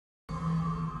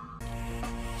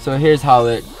So here's how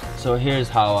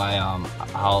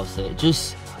I'll say it.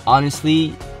 Just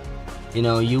honestly, you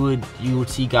know, you would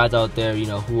see guys out there, you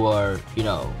know, who are, you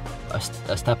know,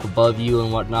 a step above you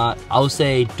and whatnot. I would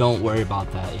say don't worry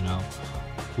about that. You know,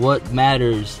 what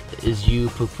matters is you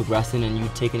progressing and you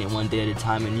taking it one day at a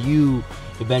time, and you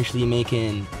eventually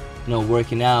making, you know,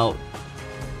 working out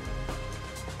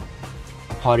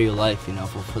a part of your life, you know,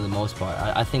 for the most part.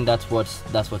 I think that's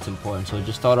what's important. So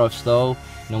just start off slow.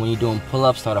 You know, when you're doing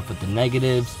pull-ups, start off with the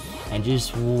negatives and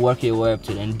just work your way up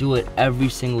to it, and do it every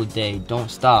single day. Don't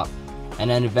stop, and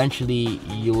then eventually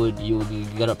you would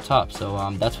get up top. So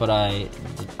that's what I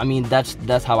mean,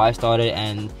 that's how I started,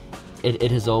 and it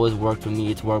has always worked for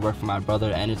me. It's worked for my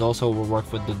brother, and it's also worked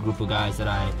for the group of guys that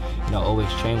I, you know,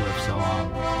 always train with. So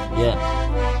yeah.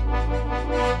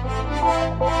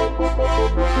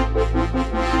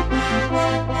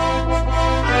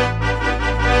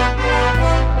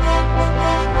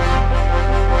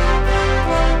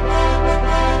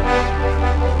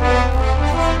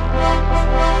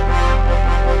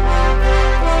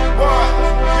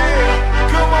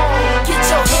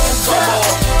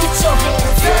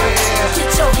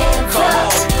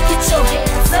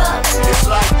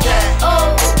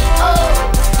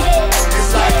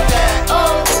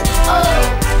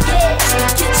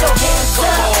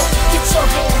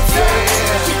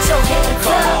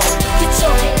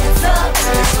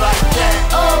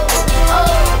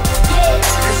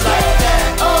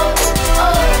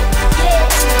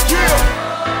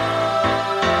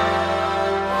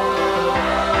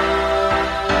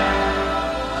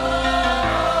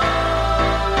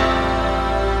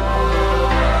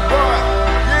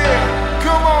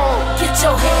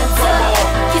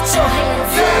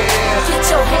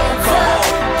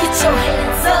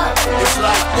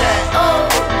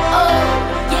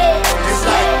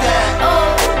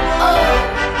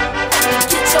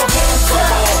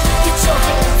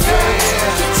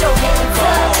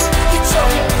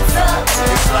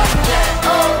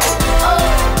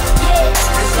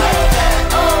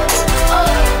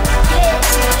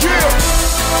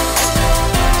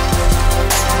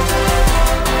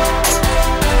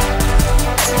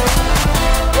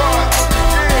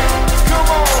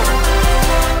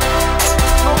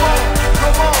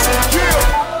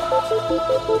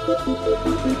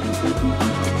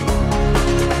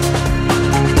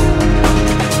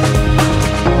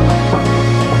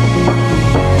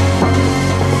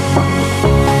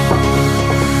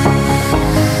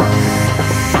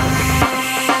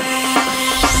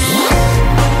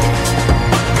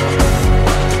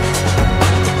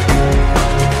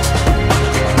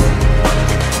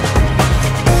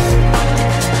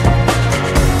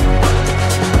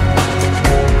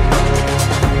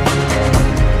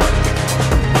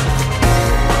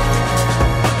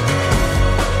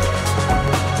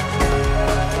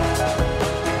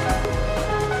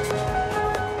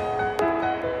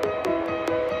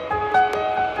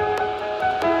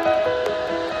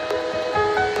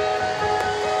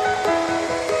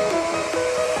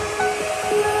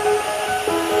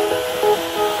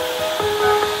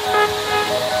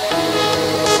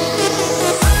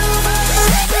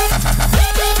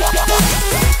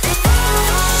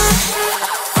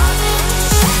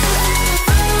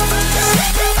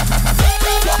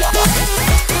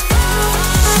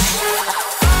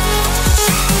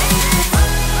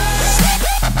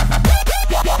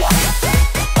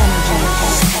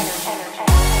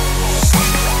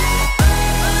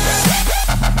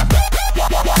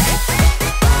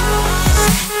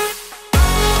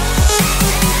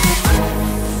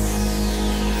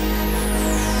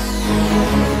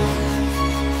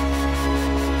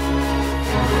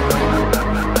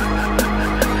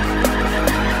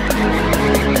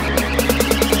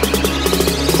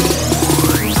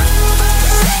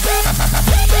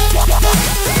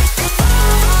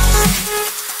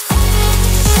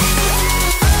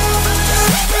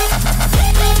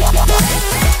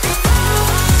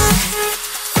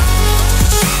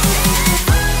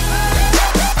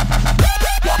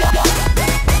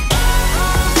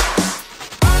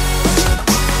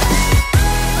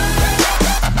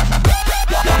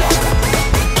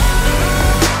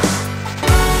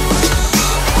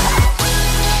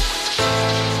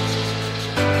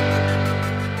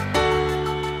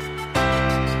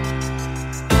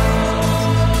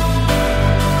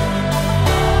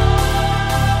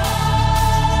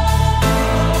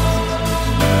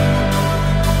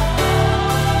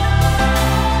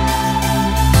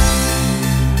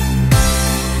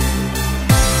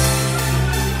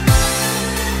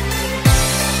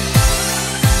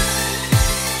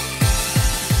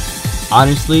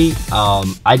 Honestly,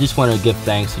 I just want to give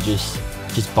thanks to just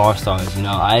Barstarzz.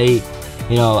 You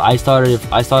You know, I started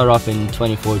off in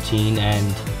 2014, and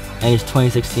it's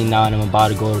 2016 now, and I'm about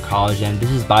to go to college, and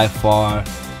this is by far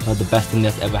the best thing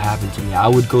that's ever happened to me. I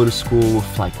would go to school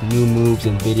with like new moves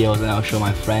and videos, and I'll show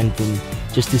my friends, and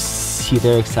just to see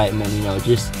their excitement, you know,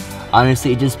 just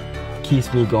honestly, it just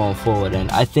keeps me going forward.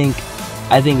 And I think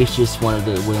it's just one of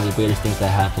the greatest things that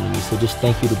happened to me. So just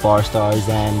thank you to Barstarzz,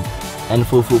 and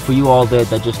for you all there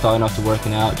that just starting off to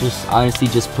working out, just honestly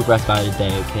just progress by the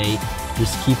day, okay?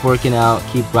 Just keep working out,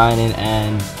 keep grinding,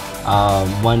 and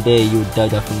one day you will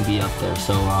definitely be up there.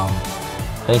 So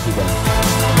thank you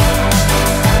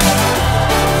guys.